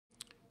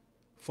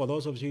For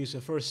those of you, it's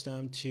the first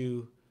time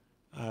to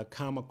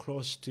come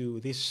across to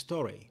this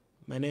story.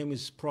 My name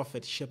is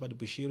Prophet Shepherd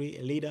Bushiri,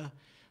 a leader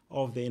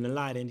of the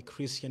Enlightened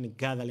Christian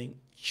Gathering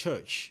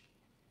Church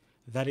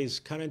that is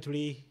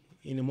currently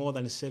in more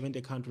than 70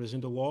 countries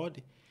in the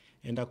world.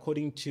 And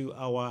according to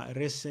our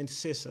recent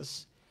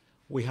census,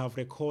 we have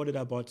recorded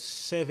about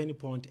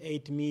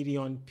 7.8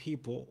 million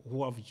people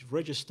who have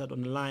registered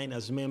online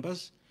as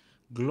members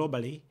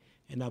globally,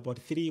 and about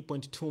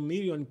 3.2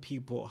 million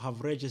people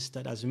have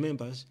registered as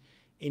members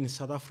in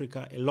South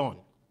Africa alone.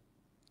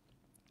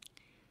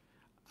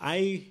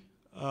 I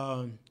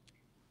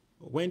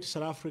went to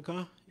South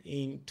Africa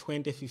in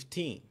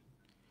 2015,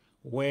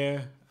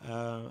 where,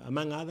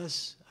 among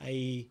others,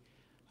 I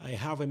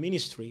have a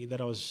ministry that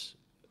I was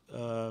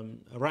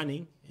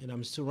running, and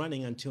I'm still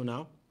running until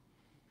now.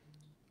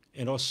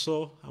 And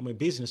also, I'm a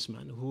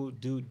businessman who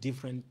do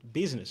different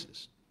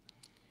businesses.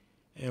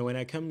 And when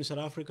I came to South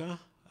Africa,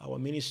 our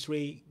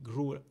ministry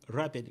grew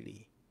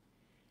rapidly.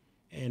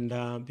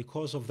 And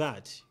because of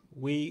that,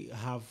 we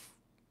have,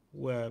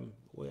 I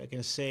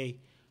can say,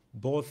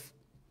 both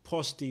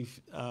positive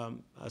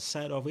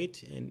side of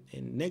it and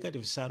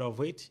negative side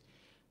of it.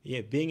 Yeah,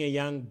 being a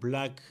young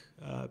black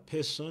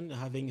person,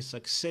 having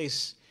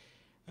success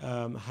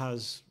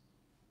has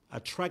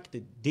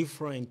attracted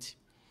different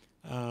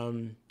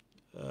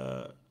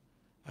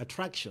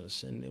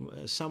attractions,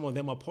 and some of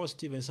them are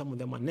positive and some of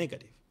them are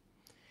negative.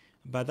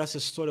 But that's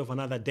a story of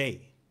another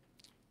day.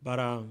 But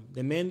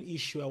the main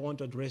issue I want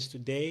to address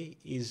today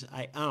is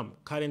I am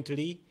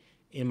currently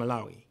in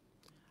Malawi.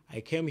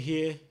 I came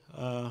here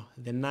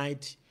the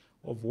night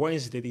of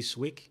Wednesday this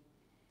week.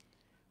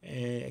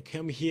 I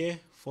came here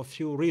for a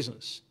few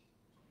reasons.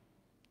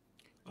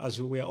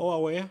 As we are all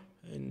aware,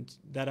 and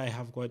that I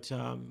have got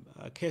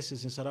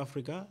cases in South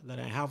Africa that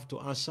I have to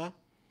answer.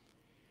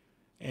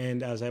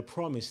 And as I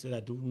promised, that I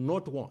do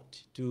not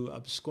want to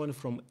abscond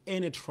from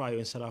any trial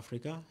in South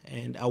Africa,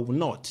 and I will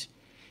not,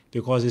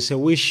 because it's a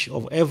wish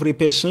of every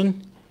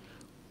person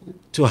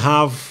to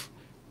have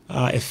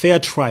a fair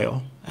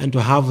trial and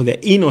to have their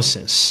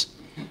innocence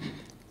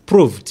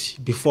proved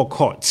before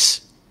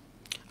courts.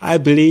 I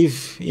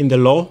believe in the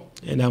law,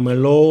 and I'm a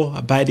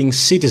law-abiding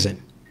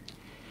citizen.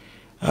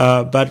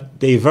 But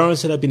the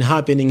events that have been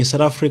happening in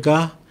South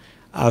Africa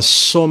are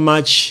so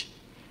much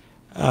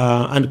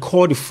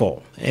uncalled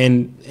for,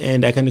 and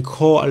I can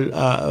call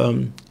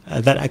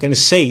that I can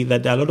say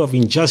that there are a lot of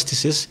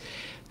injustices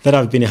that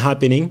have been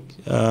happening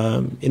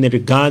in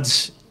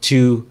regards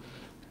to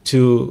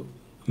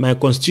my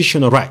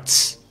constitutional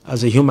rights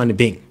as a human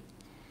being.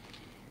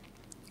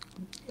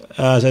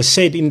 As I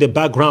said in the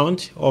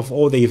background of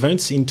all the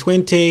events, in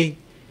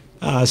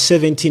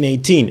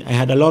 2017-18, I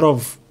had a lot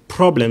of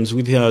problems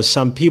with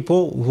some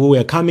people who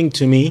were coming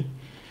to me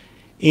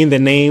in the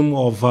name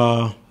of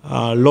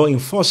law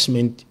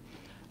enforcement,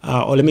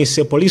 or let me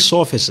say police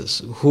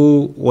officers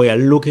who were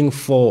looking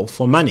for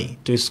money,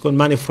 to extort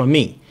money from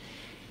me.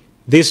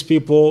 These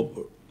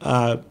people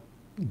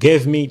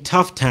gave me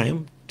tough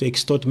time to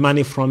extort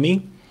money from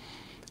me,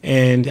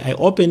 and I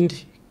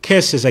opened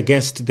cases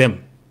against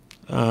them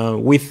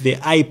with the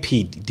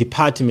IP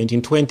department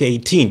in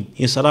 2018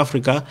 in South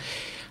Africa.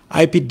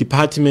 IP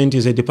department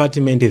is a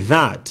department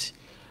that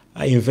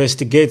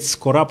investigates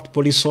corrupt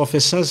police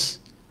officers,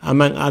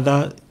 among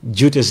other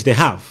duties they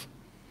have.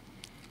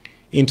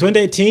 In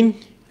 2018,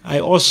 I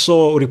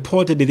also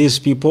reported these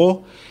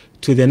people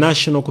to the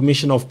National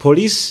Commission of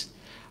Police.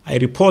 I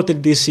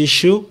reported this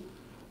issue.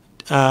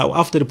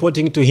 After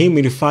reporting to him,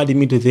 he referred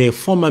me to the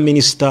former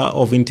Minister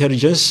of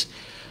Intelligence,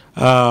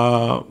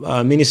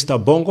 Minister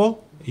Bongo.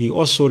 He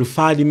also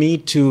referred me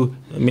to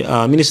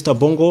Minister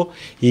Bongo.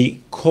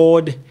 He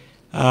called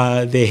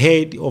the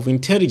head of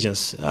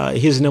intelligence,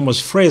 his name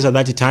was Fraser at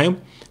that time,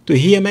 to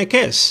hear my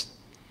case.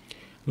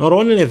 Not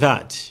only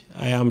that,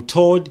 I am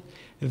told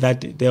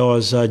that there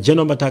was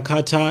General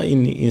Matakata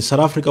in South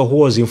Africa who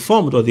was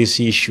informed of this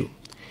issue.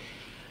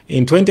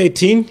 In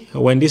 2018,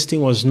 when this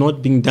thing was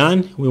not being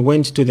done, we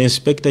went to the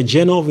Inspector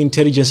General of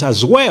Intelligence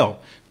as well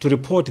to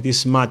report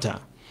this matter,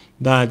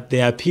 that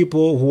there are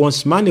people who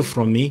want money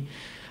from me,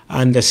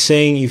 and they're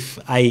saying if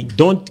I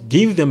don't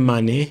give them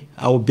money,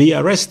 I will be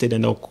arrested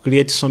and I'll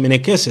create so many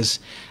cases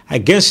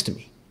against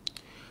me.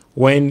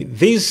 When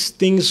these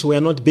things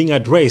were not being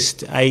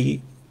addressed,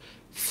 I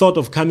thought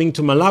of coming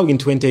to Malawi in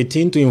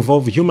 2018 to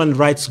involve human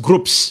rights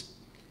groups.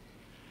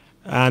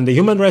 And the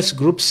human rights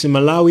groups in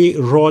Malawi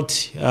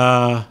wrote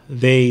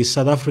the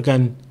South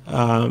African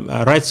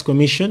Rights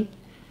Commission,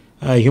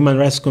 Human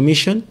Rights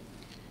Commission,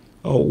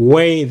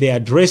 where they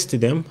addressed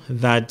them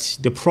that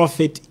the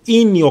prophet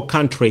in your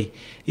country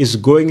is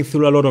going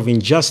through a lot of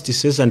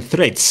injustices and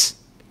threats.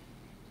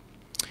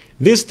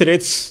 These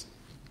threats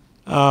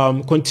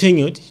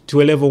continued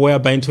to a level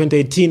whereby in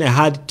 2018 I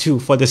had to,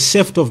 for the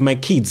safety of my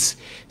kids,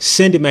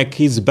 send my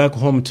kids back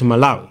home to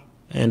Malawi.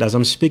 And as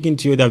I'm speaking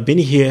to you, they've been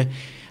here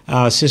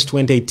since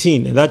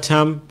 2018. At that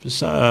time,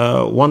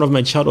 one of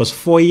my child was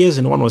 4 years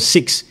and one was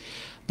 6.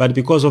 But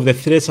because of the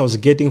threats I was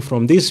getting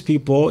from these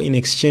people in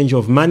exchange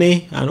of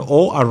money and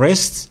or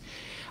arrests,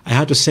 I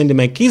had to send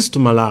my kids to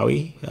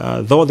Malawi,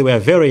 though they were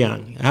very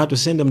young. I had to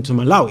send them to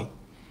Malawi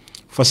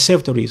for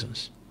safety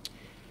reasons.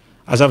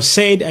 As I've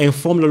said, I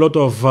informed a lot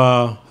of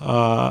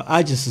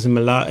agencies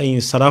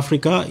in South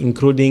Africa,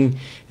 including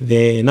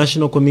the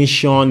National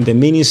Commission, the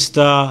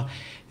Minister,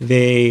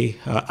 the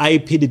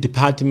IPD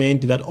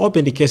department that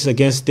opened the case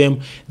against them.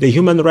 The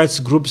human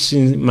rights groups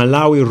in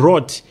Malawi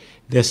wrote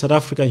the South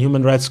African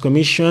Human Rights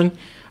Commission,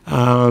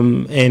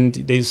 and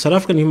the South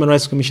African Human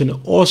Rights Commission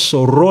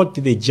also wrote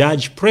the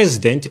judge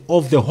president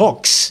of the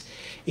Hawks,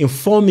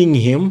 informing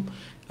him,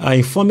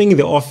 informing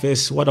the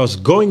office what I was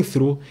going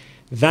through.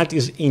 That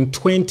is in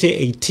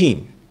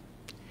 2018.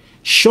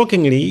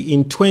 Shockingly,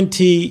 in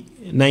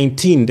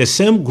 2019, the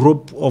same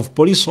group of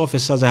police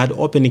officers I had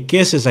opened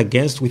cases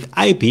against with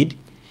IPID,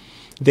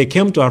 they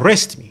came to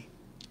arrest me.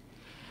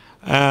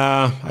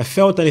 I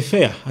felt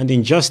unfair and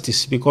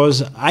injustice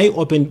because I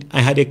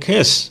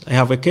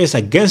have a case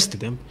against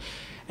them,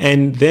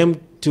 and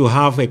them to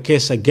have a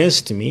case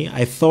against me,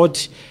 I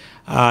thought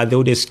they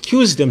would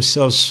excuse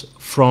themselves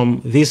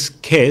from this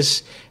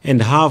case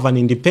and have an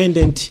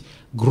independent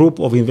group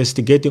of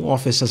investigating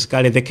officers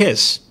carry the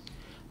case.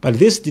 But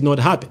this did not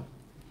happen.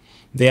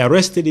 They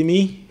arrested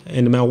me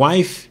and my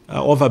wife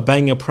over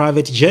buying a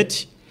private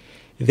jet.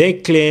 They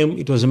claim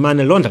it was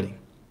money laundering.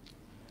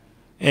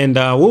 And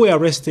we were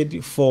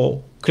arrested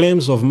for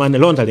claims of money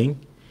laundering.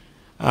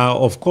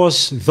 Of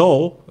course,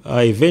 though,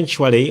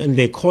 eventually in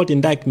the court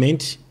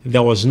indictment,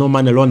 there was no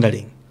money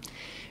laundering.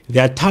 They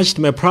attached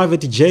my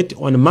private jet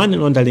on money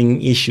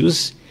laundering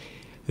issues,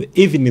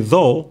 even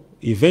though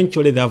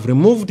eventually they have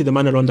removed the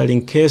money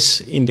laundering case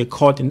in the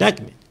court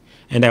indictment.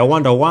 And I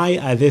wonder, why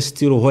are they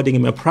still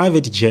holding my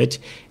private jet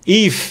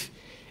if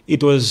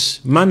it was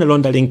money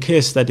laundering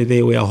case that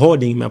they were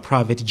holding my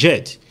private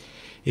jet?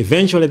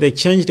 Eventually, they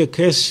changed the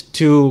case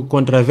to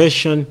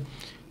contravention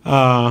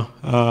of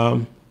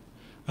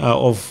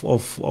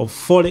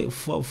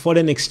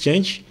foreign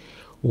exchange,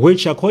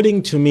 which,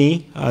 according to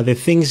me, the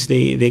things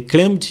they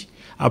claimed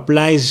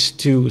applies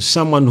to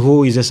someone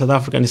who is a South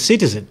African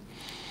citizen.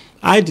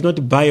 I did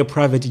not buy a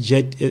private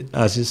jet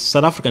as a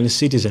South African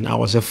citizen. I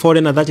was a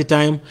foreigner at that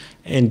time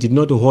and did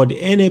not hold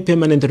any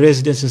permanent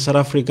residence in South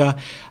Africa.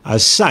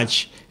 As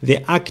such,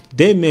 the act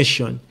they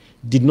mentioned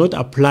did not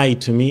apply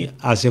to me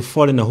as a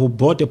foreigner who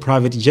bought a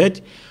private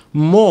jet.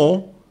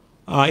 More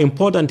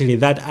importantly,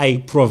 that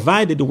I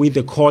provided with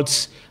the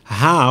courts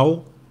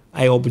how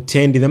I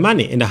obtained the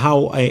money and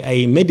how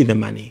I made the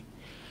money.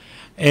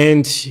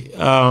 And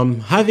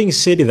having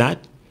said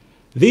that,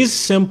 these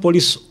same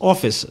police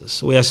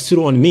officers were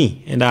still on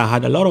me, and I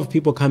had a lot of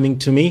people coming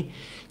to me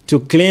to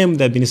claim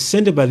they've been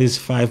sent by these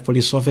 5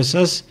 police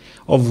officers,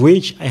 of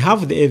which I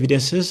have the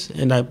evidences,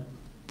 and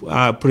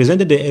I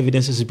presented the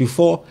evidences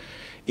before,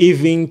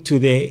 even to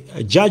the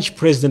judge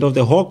president of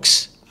the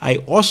Hawks. I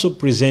also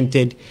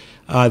presented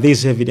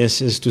these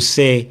evidences to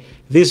say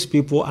these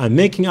people are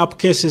making up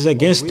cases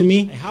against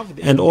me,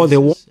 and all they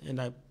want.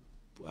 And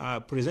I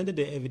presented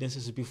the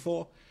evidences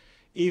before,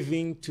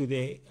 even to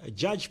the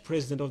judge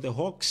president of the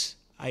Hawks.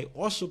 I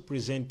also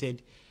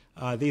presented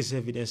these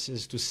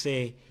evidences to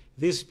say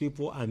these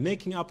people are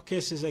making up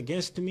cases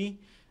against me,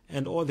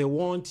 and all they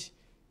want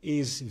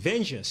is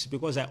vengeance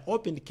because I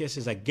opened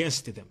cases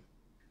against them.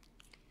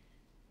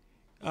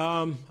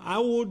 I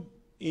would,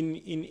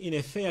 in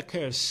a fair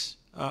case,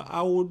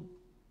 I would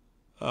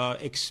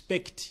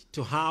expect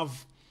to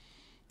have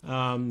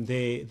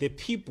the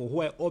people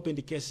who I opened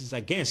the cases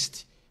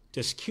against to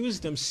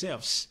excuse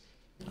themselves.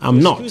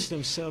 I'm not,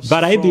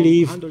 but I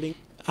believe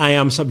I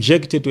am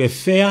subjected to a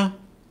fair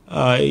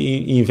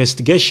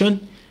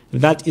investigation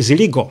that is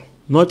legal,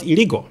 not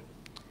illegal.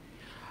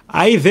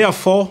 I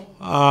therefore,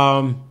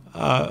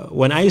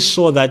 when I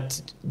saw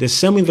that the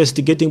same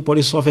investigating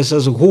police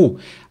officers who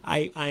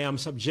I am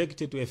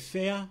subjected to a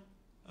fair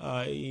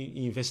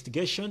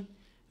investigation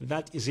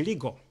that is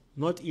legal,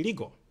 not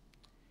illegal.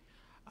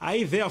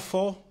 I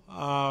therefore,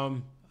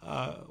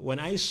 when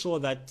I saw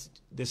that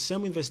the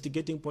same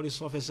investigating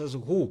police officers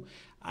who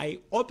I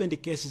opened the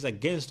cases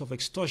against of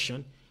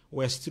extortion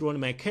were still on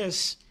my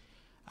case,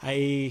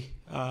 I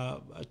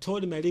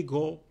told my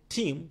legal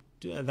team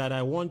that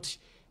I want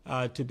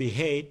to be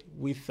heard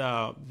with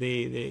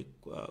the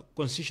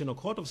Constitutional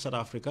Court of South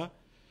Africa,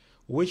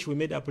 which we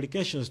made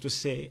applications to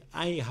say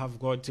I have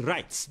got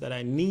rights that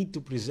I need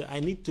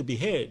to be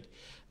heard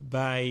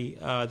by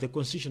the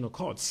constitutional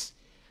courts.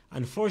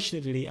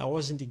 Unfortunately, I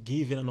wasn't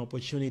given an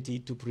opportunity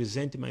to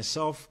present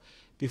myself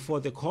before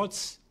the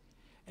courts,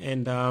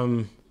 and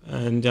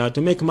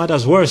to make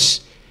matters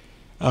worse,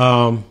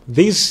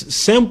 these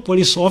same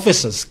police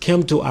officers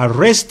came to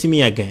arrest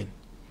me again.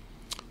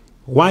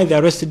 Why they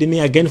arrested me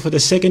again for the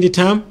second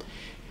time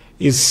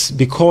is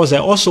because I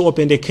also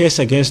opened a case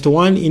against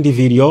one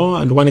individual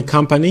and one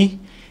company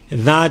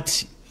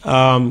that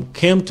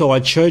came to our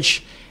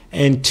church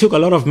and took a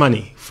lot of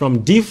money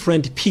from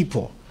different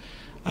people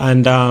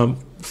and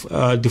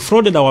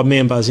defrauded our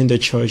members in the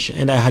church,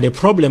 and I had a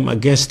problem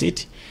against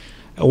it.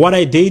 What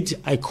I did,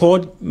 I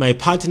called my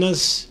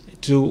partners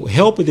to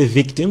help the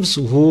victims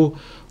who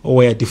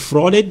were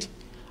defrauded.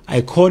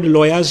 I called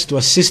lawyers to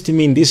assist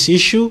me in this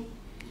issue,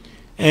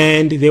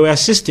 and they were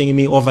assisting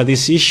me over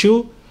this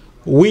issue.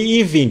 We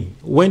even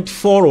went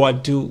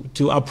forward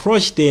to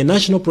approach the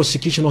National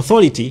Prosecution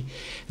Authority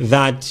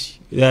that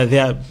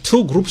there are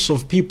two groups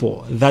of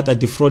people that are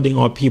defrauding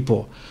our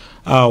people.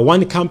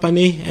 One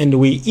company, and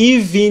we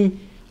even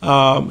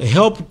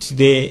helped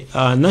the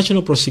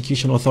National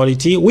Prosecution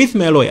Authority with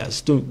my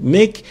lawyers to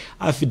make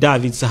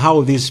affidavits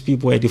how these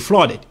people were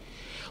defrauded.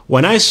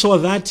 When I saw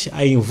that,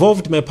 I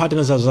involved my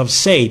partners, as I've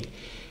said,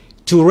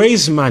 to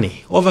raise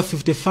money. Over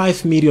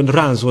 55 million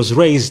rands was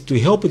raised to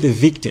help the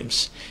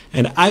victims.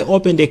 And I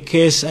opened a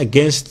case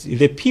against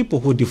the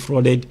people who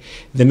defrauded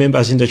the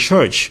members in the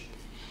church.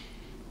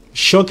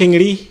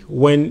 Shockingly,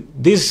 when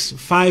these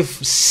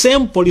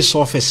same police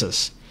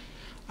officers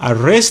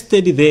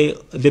arrested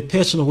the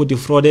person who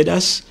defrauded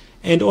us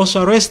and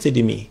also arrested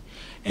me,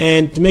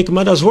 and to make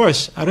matters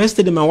worse,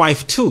 arrested my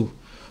wife too.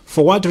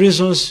 For what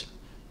reasons,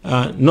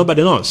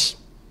 nobody knows.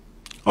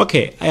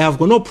 Okay, I have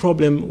got no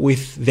problem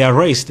with the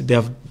arrest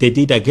they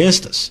did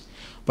against us.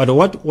 But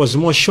what was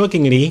more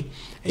shockingly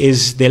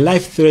is the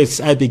life threats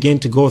I began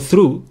to go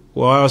through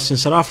while I was in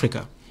South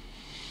Africa.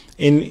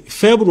 In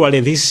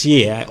February this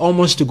year, I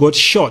almost got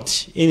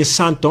shot in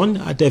Sandton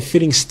at a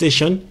filling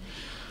station.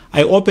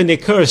 I opened a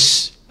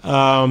curse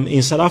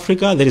in South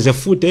Africa. There is a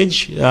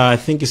footage. I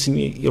think it's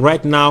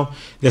right now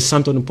the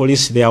Sandton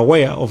police, they are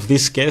aware of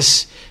this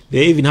case.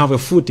 They even have a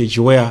footage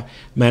where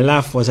my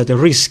life was at a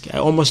risk. I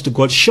almost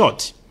got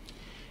shot.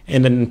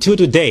 And until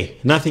today,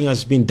 nothing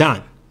has been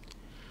done.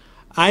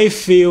 I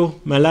feel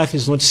my life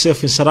is not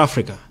safe in South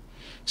Africa.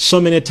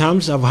 So many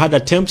times I've had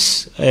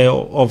attempts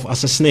of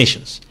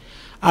assassinations.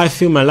 I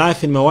feel my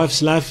life and my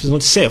wife's life is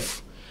not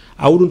safe.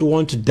 I wouldn't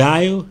want to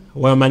die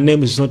while my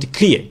name is not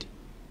cleared.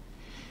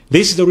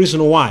 This is the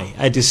reason why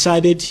I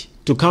decided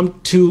to come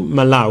to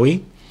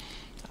Malawi.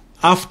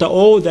 After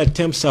all the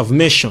attempts I've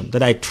mentioned,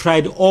 that I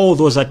tried all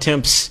those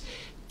attempts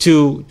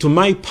to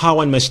my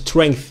power and my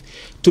strength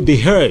to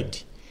be heard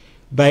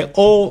by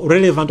all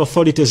relevant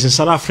authorities in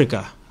South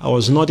Africa, I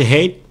was not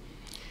heard.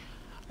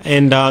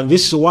 And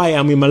this is why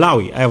I'm in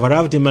Malawi. I've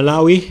arrived in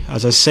Malawi,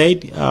 as I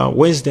said,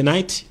 Wednesday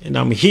night, and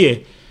I'm here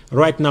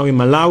right now in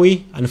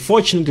Malawi.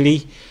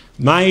 Unfortunately,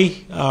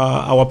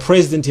 our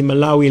president in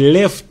Malawi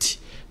left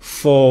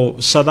for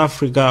South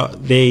Africa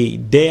the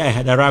day I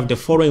had arrived the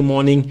following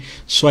morning,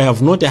 so I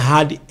have not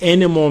had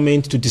any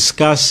moment to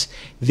discuss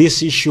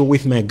this issue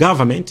with my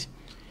government.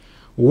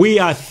 We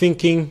are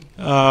thinking,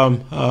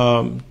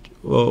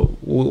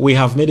 we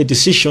have made a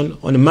decision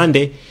on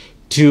Monday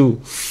to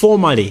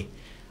formally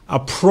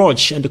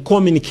approach and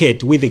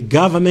communicate with the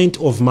government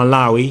of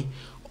Malawi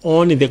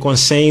on the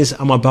concerns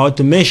I'm about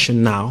to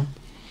mention now,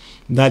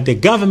 that the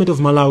government of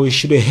Malawi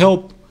should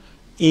help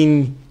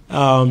in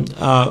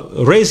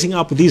raising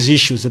up these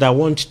issues that I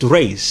want to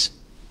raise.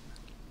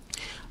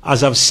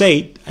 As I've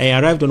said, I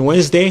arrived on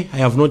Wednesday. I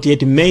have not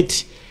yet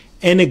met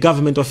any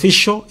government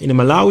official in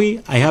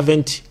Malawi. I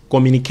haven't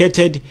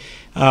communicated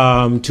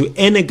to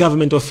any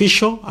government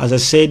official. As I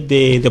said,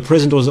 the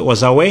president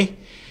was away,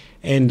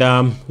 and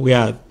we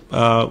are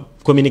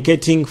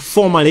communicating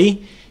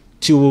formally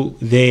to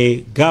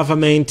the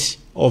government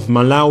of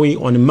Malawi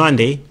on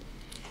Monday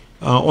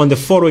on the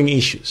following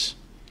issues.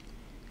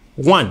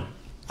 One,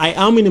 I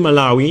am in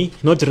Malawi,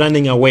 not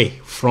running away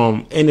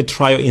from any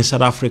trial in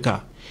South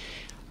Africa.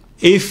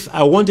 If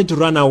I wanted to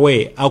run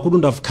away, I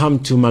couldn't have come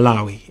to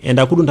Malawi, and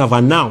I couldn't have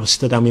announced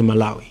that I'm in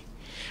Malawi.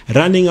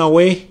 Running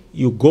away,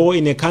 you go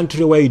in a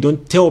country where you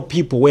don't tell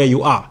people where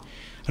you are.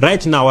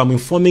 Right now, I'm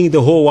informing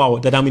the whole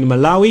world that I'm in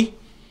Malawi,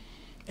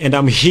 and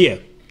I'm here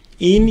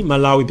in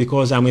Malawi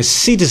because I'm a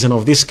citizen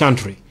of this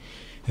country.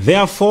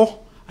 Therefore,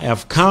 I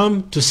have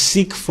come to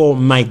seek for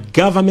my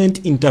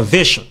government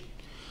intervention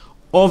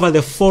over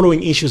the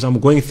following issues I'm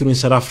going through in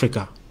South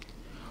Africa.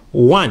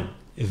 One,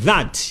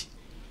 that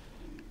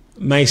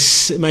my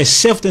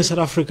safety in South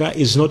Africa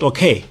is not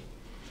okay.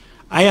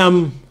 I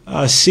am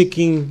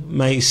seeking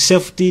my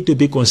safety to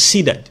be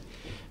considered,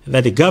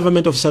 that the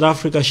government of South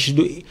Africa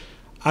should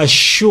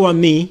assure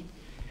me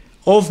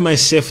of my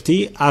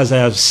safety, as I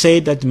have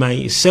said that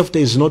my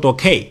safety is not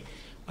okay.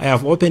 I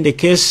have opened a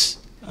case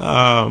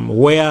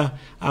where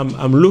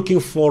I'm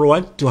looking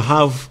forward to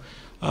have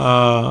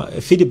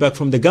feedback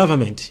from the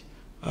government,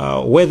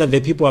 whether the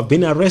people have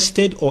been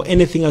arrested or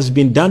anything has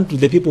been done to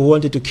the people who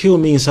wanted to kill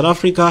me in South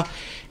Africa.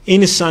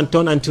 In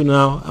Sandton, until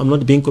now, I'm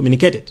not being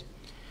communicated.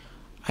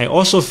 I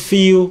also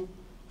feel,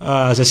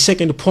 as a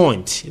second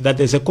point, that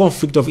there's a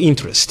conflict of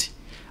interest.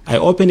 I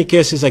open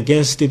cases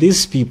against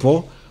these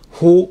people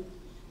who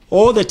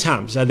all the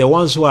times are the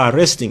ones who are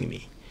arresting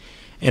me.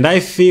 And I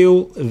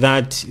feel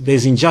that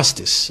there's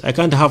injustice. I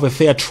can't have a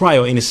fair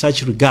trial in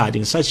such regard,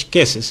 in such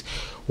cases,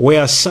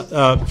 where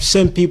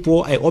same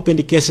people I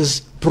opened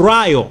cases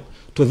prior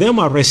to them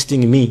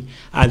arresting me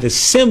are the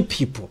same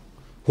people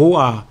who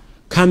are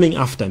coming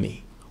after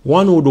me.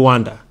 One would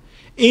wonder,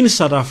 in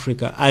South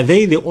Africa, are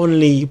they the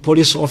only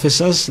police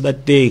officers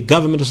that the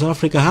government of South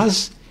Africa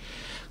has?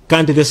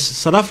 Can't the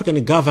South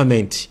African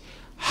government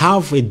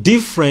have a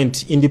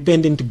different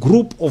independent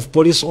group of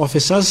police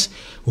officers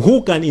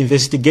who can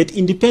investigate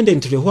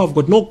independently, who have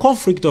got no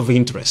conflict of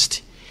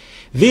interest.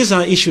 These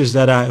are issues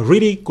that are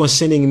really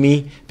concerning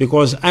me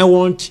because I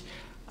want,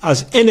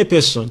 as any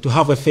person, to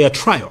have a fair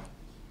trial.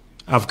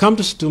 I've come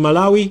to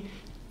Malawi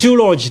to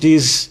lodge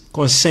these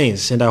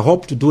concerns, and I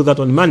hope to do that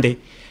on Monday,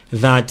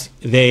 that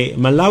the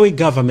Malawi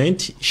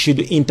government should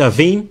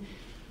intervene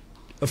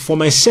for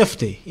my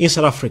safety in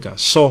South Africa.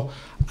 So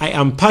I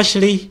am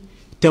partially,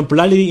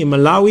 temporarily in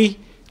Malawi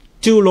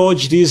to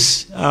lodge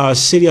these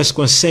serious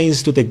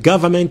concerns to the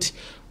government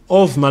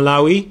of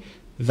Malawi,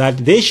 that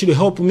they should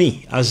help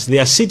me as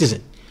their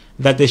citizen,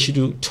 that they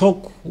should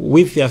talk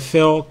with their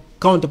fellow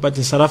counterparts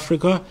in South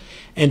Africa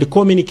and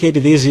communicate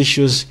these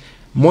issues,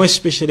 more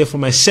especially for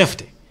my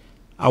safety.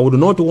 I would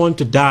not want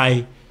to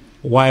die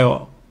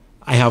while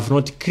I have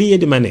not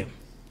cleared my name.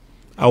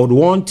 I would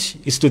want,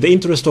 it's to the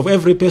interest of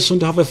every person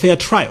to have a fair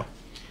trial.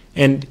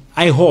 And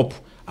I hope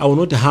I will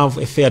not have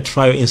a fair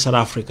trial in South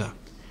Africa.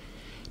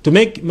 To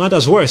make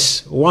matters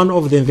worse, one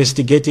of the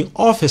investigating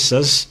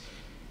officers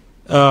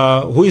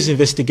who is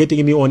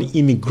investigating me on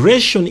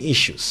immigration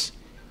issues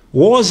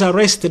was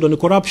arrested on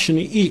corruption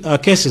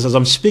cases. As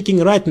I'm speaking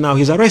right now,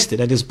 he's arrested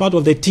and is part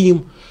of the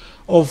team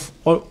of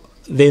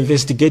the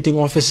investigating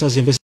officers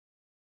investigating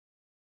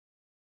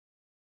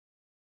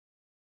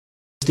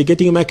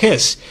my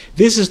case.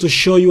 This is to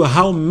show you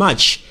how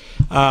much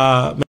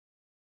my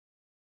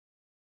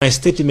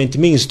statement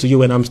means to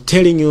you, and I'm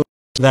telling you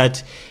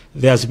that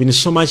there's been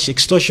so much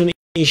extortion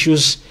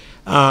issues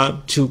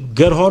to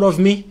get hold of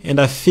me, and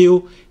I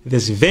feel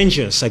there's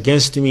vengeance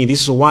against me.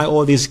 This is why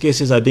all these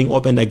cases are being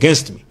opened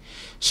against me.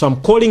 So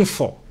I'm calling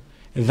for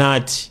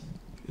that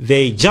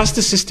the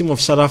justice system of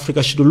South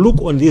Africa should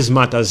look on these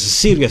matters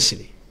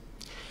seriously.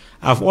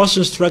 I've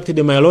also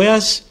instructed my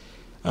lawyers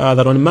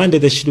that on Monday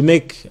they should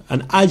make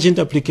an urgent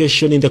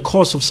application in the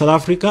courts of South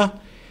Africa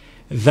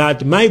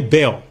that my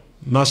bail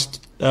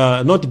must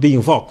not be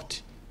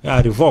revoked,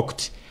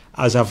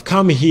 as I've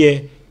come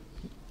here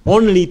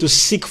only to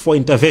seek for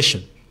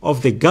intervention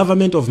of the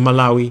government of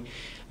Malawi,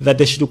 that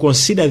they should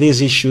consider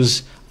these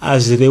issues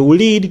as they will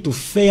lead to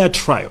fair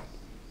trial.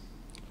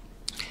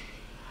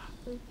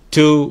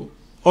 To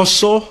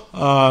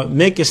also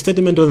make a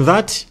statement on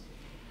that,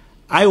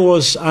 I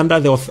was under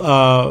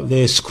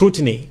the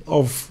scrutiny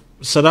of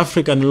South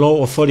African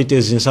law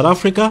authorities in South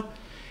Africa,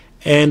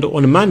 and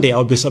on Monday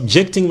I'll be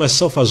subjecting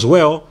myself as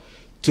well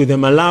to the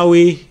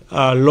Malawi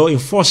law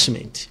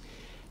enforcement.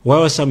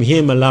 Whilst I'm here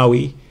in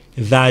Malawi,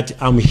 that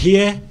I'm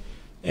here,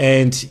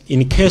 and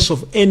in case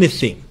of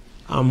anything,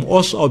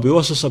 I'll be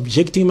also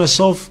subjecting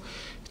myself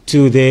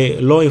to the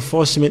law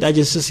enforcement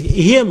agencies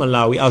here in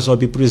Malawi, as I'll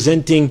be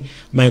presenting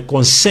my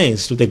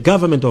concerns to the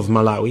government of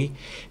Malawi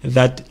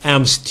that I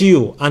am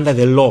still under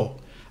the law,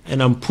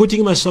 and I'm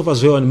putting myself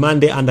as well on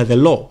Monday under the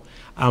law.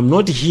 I'm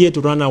not here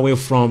to run away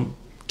from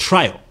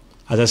trial.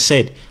 As I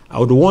said, I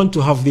would want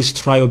to have this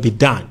trial be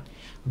done,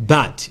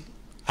 but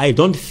I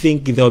don't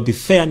think there will be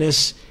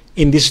fairness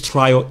in this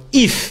trial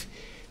if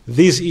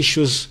these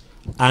issues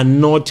are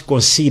not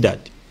considered.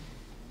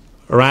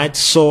 Right?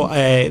 So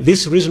this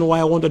is the reason why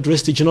I want to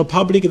address the general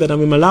public that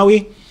I'm in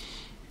Malawi.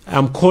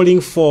 I'm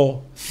calling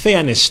for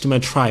fairness to my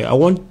trial. I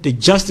want the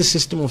justice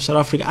system of South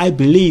Africa. I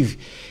believe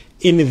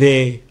in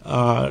the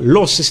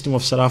law system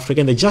of South Africa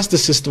and the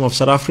justice system of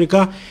South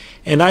Africa,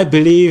 and I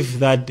believe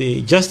that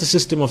the justice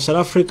system of South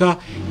Africa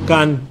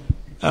can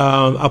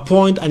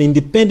appoint an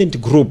independent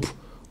group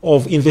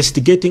of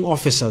investigating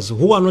officers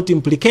who are not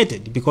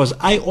implicated, because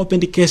I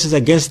opened cases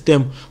against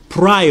them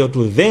prior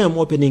to them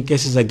opening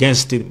cases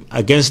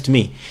against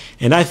me,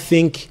 and I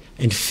think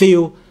and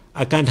feel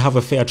I can't have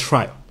a fair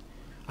trial.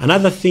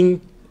 Another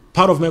thing,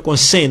 part of my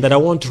concern that I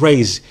want to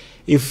raise,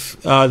 if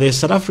the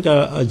South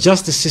Africa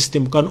justice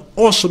system can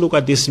also look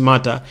at this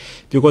matter,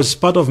 because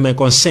part of my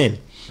concern,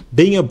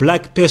 being a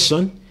black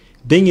person,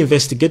 being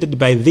investigated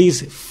by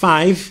these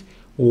 5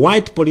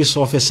 white police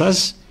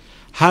officers,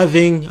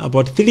 having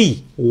about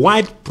 3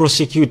 white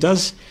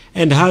prosecutors,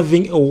 and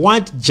having a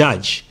white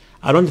judge,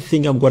 I don't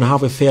think I'm going to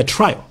have a fair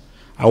trial.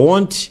 I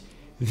want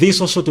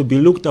this also to be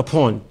looked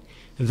upon,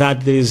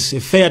 that there is a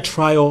fair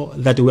trial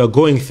that we are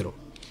going through.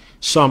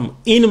 So I'm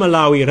in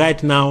Malawi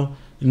right now,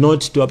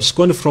 not to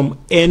abscond from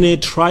any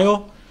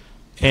trial,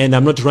 and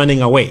I'm not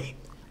running away.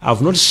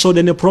 I've not sold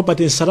any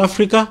property in South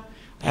Africa.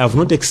 I have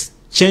not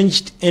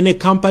exchanged any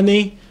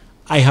company.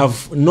 I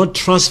have not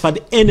transferred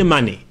any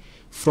money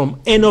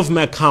from any of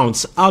my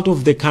accounts out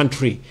of the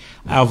country.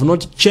 I have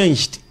not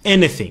changed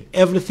anything.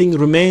 Everything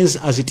remains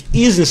as it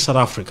is in South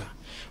Africa.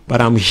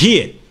 But I'm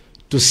here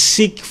to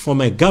seek for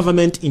my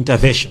government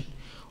intervention,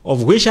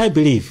 of which I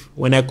believe,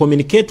 when I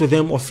communicate with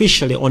them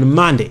officially on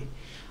Monday,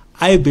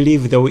 I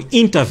believe they will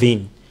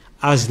intervene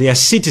as their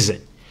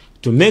citizen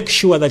to make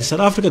sure that the South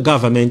Africa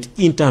government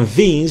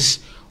intervenes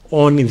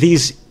on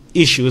these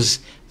issues,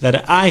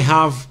 that I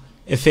have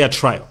a fair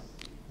trial.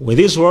 With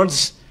these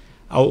words,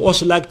 I would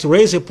also like to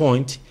raise a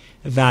point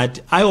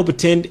that I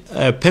obtained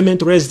a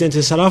permanent residence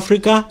in South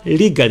Africa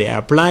legally. I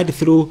applied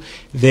through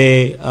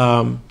the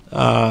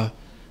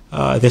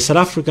the South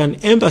African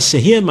embassy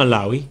here in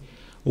Malawi,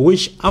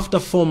 which after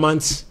 4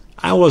 months,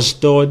 I was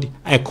told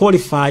I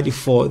qualified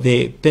for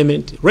the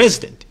permanent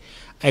resident.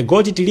 I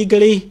got it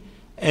legally,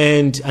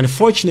 and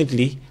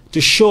unfortunately, to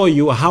show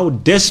you how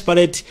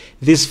desperate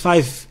these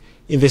 5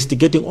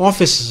 investigating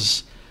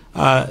officers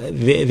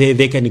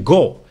they can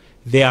go.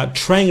 They are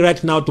trying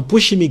right now to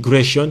push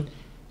immigration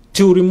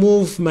to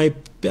remove my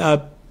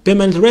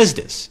permanent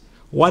residence.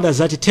 What does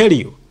that tell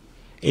you?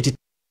 It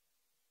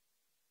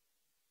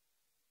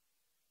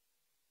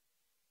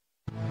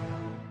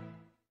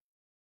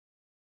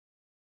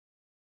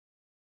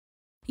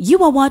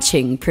You are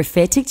watching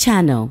Prophetic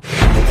Channel.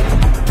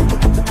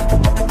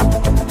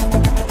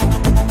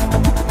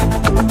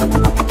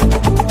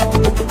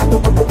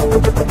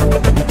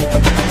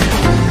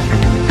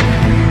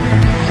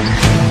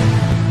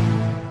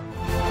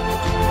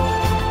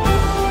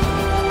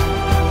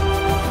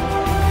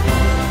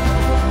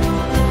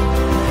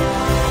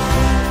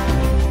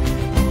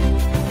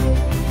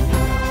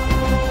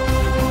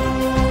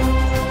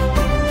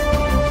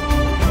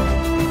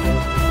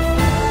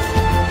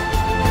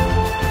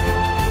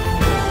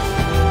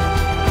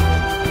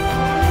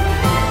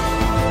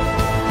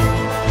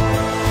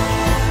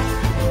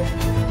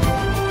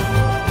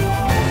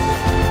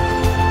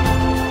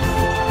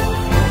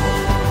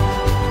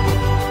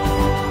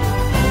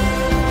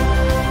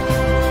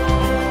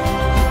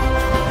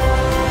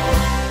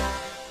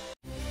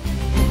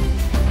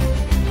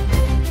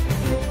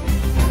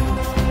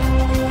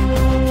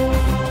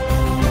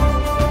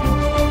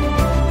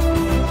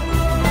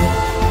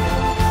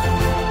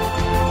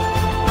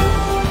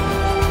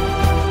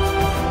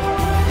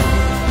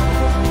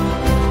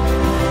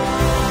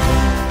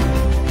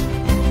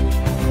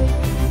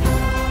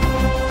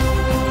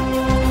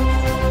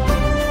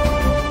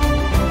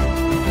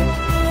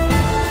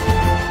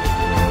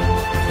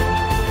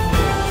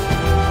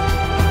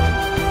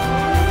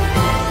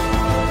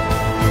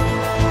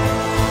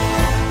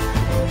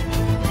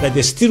 that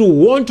they still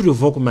want to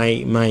revoke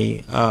my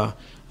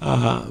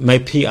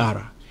PR,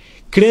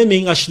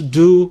 claiming I should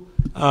do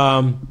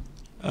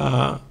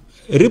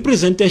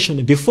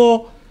representation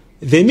before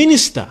the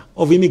Minister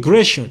of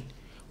Immigration,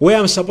 where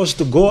I'm supposed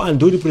to go and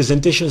do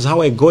representations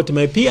how I got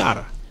my PR.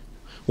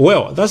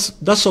 Well,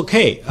 that's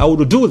okay. I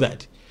would do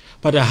that.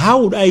 But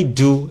how would I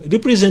do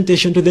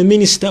representation to the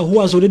minister who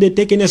has already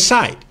taken a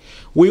side?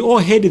 We all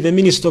heard the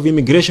Minister of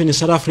Immigration in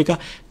South Africa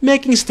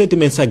making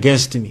statements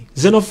against me,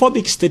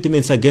 xenophobic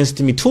statements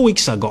against me 2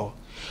 weeks ago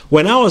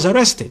when I was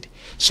arrested.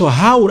 So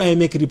how would I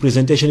make a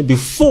representation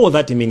before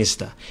that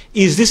minister?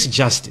 Is this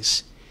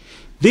justice?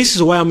 This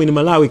is why I'm in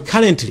Malawi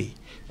currently,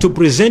 to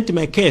present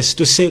my case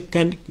to say,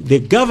 can the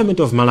government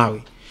of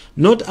Malawi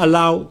not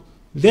allow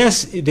the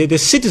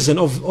citizen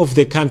of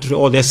the country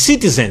or their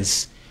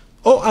citizens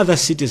or other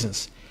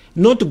citizens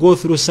not to go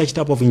through such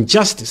type of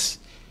injustice?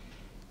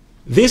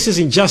 This is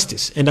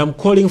injustice, and I'm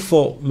calling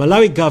for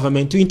Malawi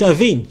government to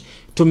intervene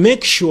to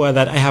make sure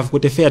that I have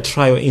got a fair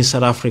trial in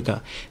South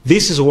Africa.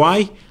 This is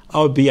why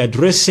I'll be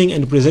addressing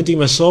and presenting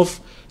myself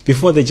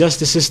before the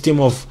justice system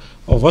of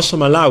also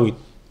Malawi,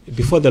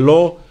 before the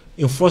law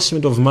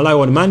enforcement of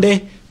Malawi on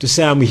Monday, to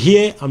say I'm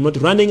here, I'm not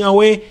running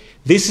away.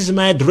 This is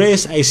my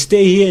address. I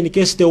stay here in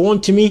case they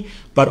want me,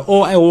 but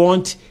all I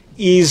want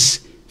is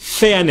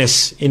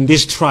fairness in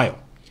this trial.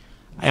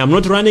 I am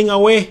not running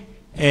away,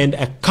 and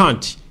I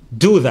can't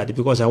do that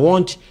because I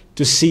want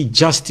to see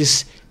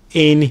justice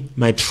in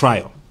my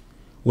trial.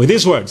 With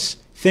these words,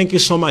 thank you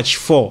so much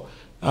for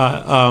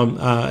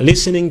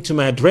listening to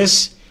my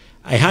address.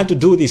 I had to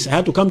do this. I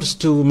had to come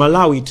to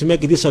Malawi to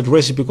make this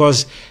address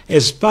because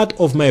as part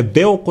of my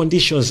bail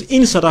conditions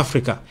in South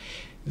Africa,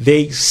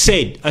 they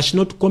said I should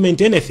not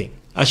comment anything.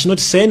 I should not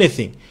say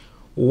anything.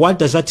 What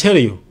does that tell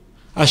you?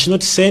 I should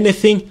not say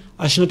anything.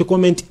 I should not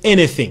comment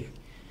anything.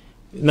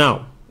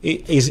 Now,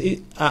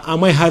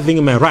 am I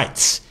having my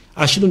rights?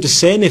 I shouldn't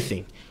say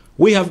anything.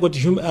 We have got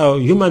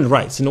human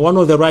rights, and one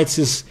of the rights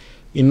is,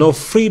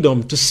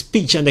 freedom to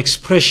speech and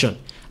expression.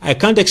 I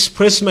can't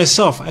express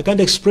myself. I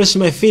can't express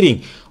my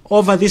feeling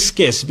over this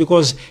case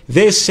because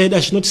they said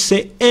I should not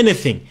say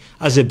anything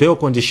as a bail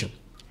condition.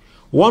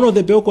 One of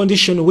the bail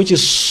conditions which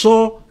is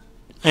so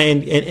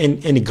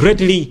and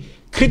greatly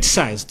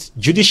criticized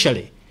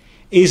judicially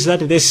is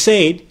that they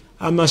said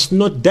I must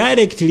not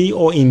directly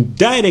or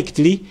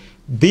indirectly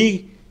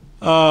be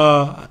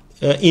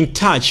in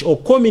touch or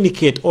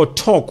communicate or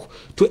talk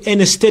to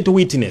any state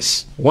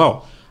witness.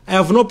 Well, I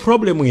have no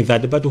problem with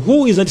that, but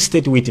who is that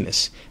state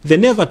witness? They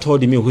never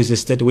told me who is the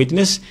state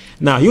witness.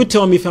 Now, you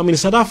tell me if I'm in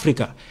South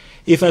Africa,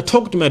 if I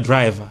talk to my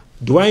driver,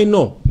 do I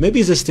know? Maybe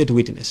he's a state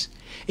witness.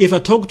 If I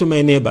talk to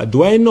my neighbor,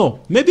 do I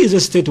know? Maybe he's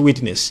a state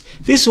witness.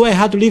 This is why I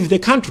had to leave the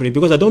country,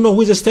 because I don't know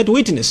who is a state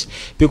witness.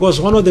 Because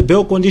one of the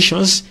bail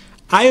conditions,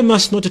 I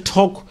must not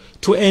talk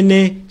to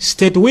any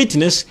state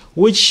witness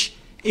which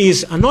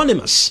is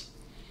anonymous.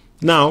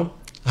 Now,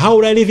 how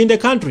would I live in the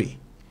country?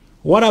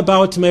 What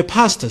about my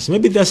pastors?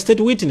 Maybe they're state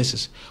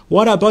witnesses.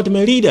 What about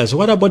my leaders?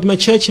 What about my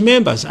church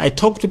members? I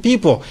talk to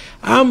people.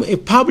 I'm a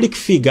public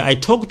figure. I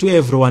talk to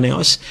everyone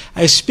else.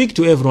 I speak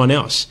to everyone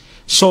else.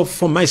 So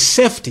for my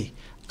safety,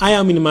 I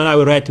am in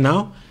Malawi right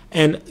now,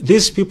 and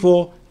these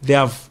people, they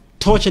have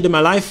tortured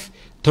my life,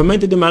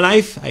 tormented my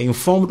life. I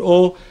informed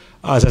all,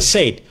 as I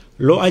said,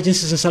 law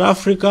agencies in South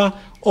Africa,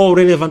 all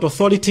relevant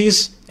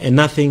authorities, and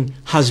nothing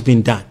has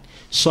been done.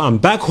 So I'm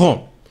back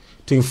home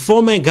to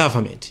inform my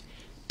government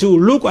to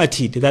look at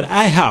it that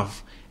I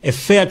have a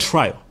fair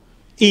trial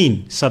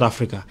in South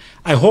Africa.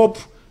 I hope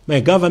my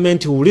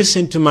government will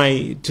listen to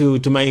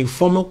my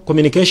formal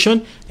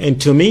communication and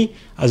to me,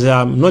 as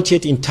I'm not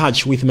yet in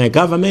touch with my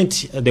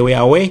government. They were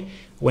away.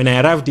 When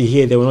I arrived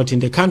here, they were not in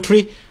the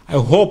country. I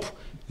hope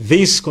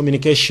this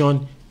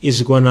communication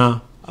is going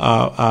to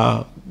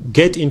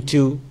get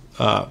into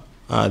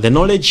the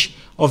knowledge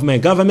of my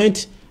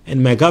government,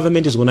 and my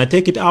government is going to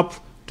take it up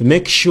to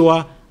make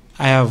sure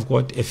I have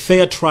got a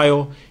fair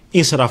trial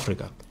in South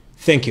Africa.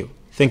 Thank you.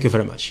 Thank you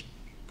very much.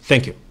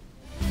 Thank you.